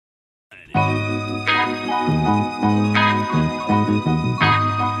Loud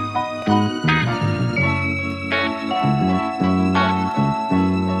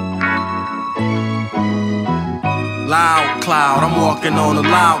cloud, I'm walking on a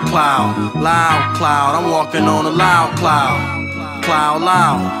loud cloud. Loud cloud, I'm walking on a loud cloud. Cloud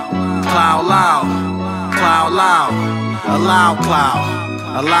loud, cloud loud, cloud loud, a loud cloud,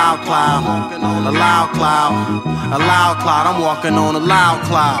 a loud cloud, a loud cloud, a loud cloud. I'm walking on a loud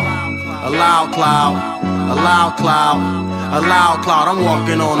cloud, a loud cloud, a loud cloud. A loud cloud, I'm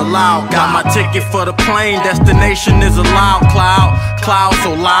walking on a loud cloud. Got my ticket for the plane, destination is a loud cloud. Cloud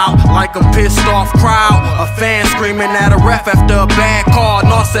so loud, like a pissed off crowd. A fan screaming at a ref after a bad call.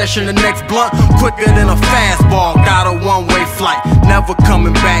 North session, the next blunt, quicker than a fastball. Got a one-way flight, never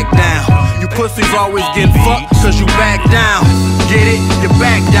coming back down. You pussies always getting fucked, cause you back down. Get it? You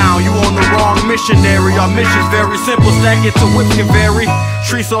back down, you on the wrong missionary. Our mission's very simple, stack it to whips can vary.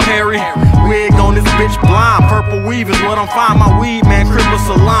 Tree so hairy, wig on this bitch blind. Purple weave is what I'm finding. My weed, man, cripple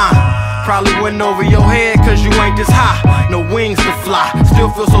salon. Probably went over your head cause you ain't this high. No wings to fly, still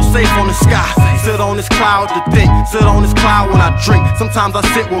feel so safe on the sky. Sit on this cloud to think, sit on this cloud when I drink. Sometimes I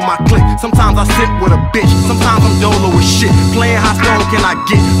sit with my clique, sometimes I sit with a bitch. Sometimes I'm dolo with shit, playing how strong can I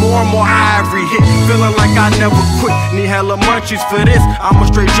get. More and more high every hit, feeling like I never quit. Need hella munchies for this, I'm a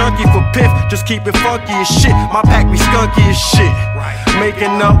straight junkie for piff. Just keep it funky as shit, my pack be skunky as shit.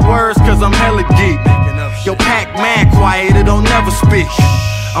 Making up words cause I'm hella geek. Yo, pack mad quiet, it don't never speak.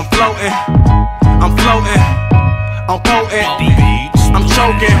 I'm floating, I'm floating, I'm potent, I'm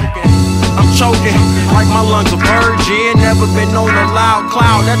choking, I'm choking, like my lungs are virgin. Never been on a loud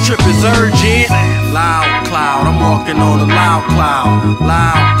cloud, that trip is urgent. Loud cloud, I'm walking on a loud cloud.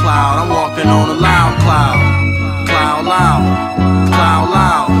 Loud cloud, I'm walking on a loud cloud. Cloud loud, cloud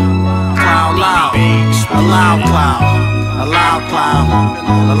loud, cloud loud, a loud cloud, a loud cloud,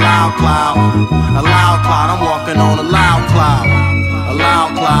 a loud cloud, a loud cloud. I'm walking on a loud cloud. A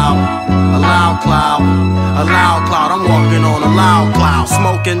loud cloud, a loud cloud, a loud cloud. I'm walking on a loud cloud.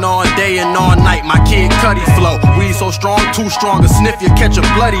 Smoking all day and all night, my Kid Cudi flow. Weed so strong, too strong, a sniff you catch a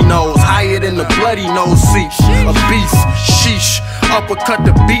bloody nose. Higher than the bloody nose seat. A beast, sheesh. Uppercut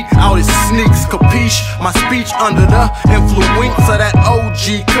the beat out his sneaks, capiche? My speech under the influence of that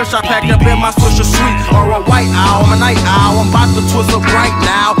OG kush I packed up in my Swisher Sweet. Or a white owl, I'm a night owl, I'm about to twist up right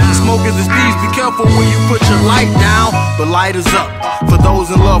now. Smoke is his thieves, be careful when you put your light down. The light is up, for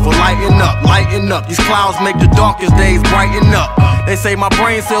those in love will lighten up, lighten up. These clouds make the darkest days brighten up. They say my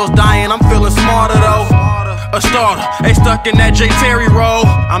brain cells dying, I'm feeling smarter though. A starter, they stuck in that J. Terry role.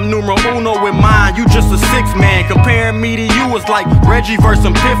 I'm numero uno with mine, you just a six man. Comparing me to you is like Reggie versus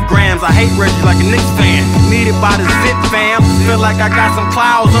some Piff Grams. I hate Reggie like a Knicks fan. Needed by the zip fam. Feel like I got some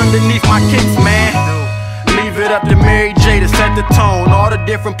clouds underneath my kicks, man. Leave it up to Mary J to set the tone. All the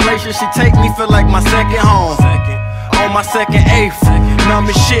different places she take me feel like my second home. On my second eighth, numb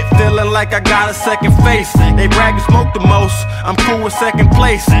as shit, feeling like I got a second face. They brag and smoke the most, I'm cool with second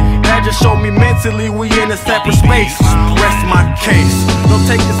place. That just showed me mentally we in a separate space. Rest my case, don't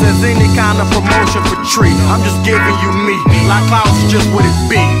take this as any kind of promotion for tree. I'm just giving you me, loud clouds is just what it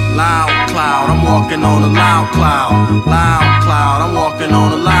be. Loud cloud, I'm walking on a loud cloud. Loud cloud, I'm walking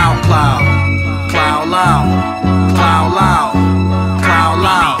on a loud cloud. Cloud loud, cloud loud, cloud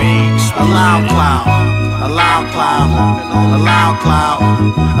loud, a loud cloud. A loud cloud, a loud cloud,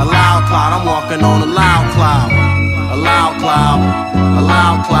 a loud cloud. I'm walking on a loud cloud. A loud cloud, a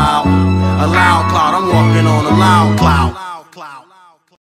loud cloud, a loud cloud. I'm walking on a loud cloud.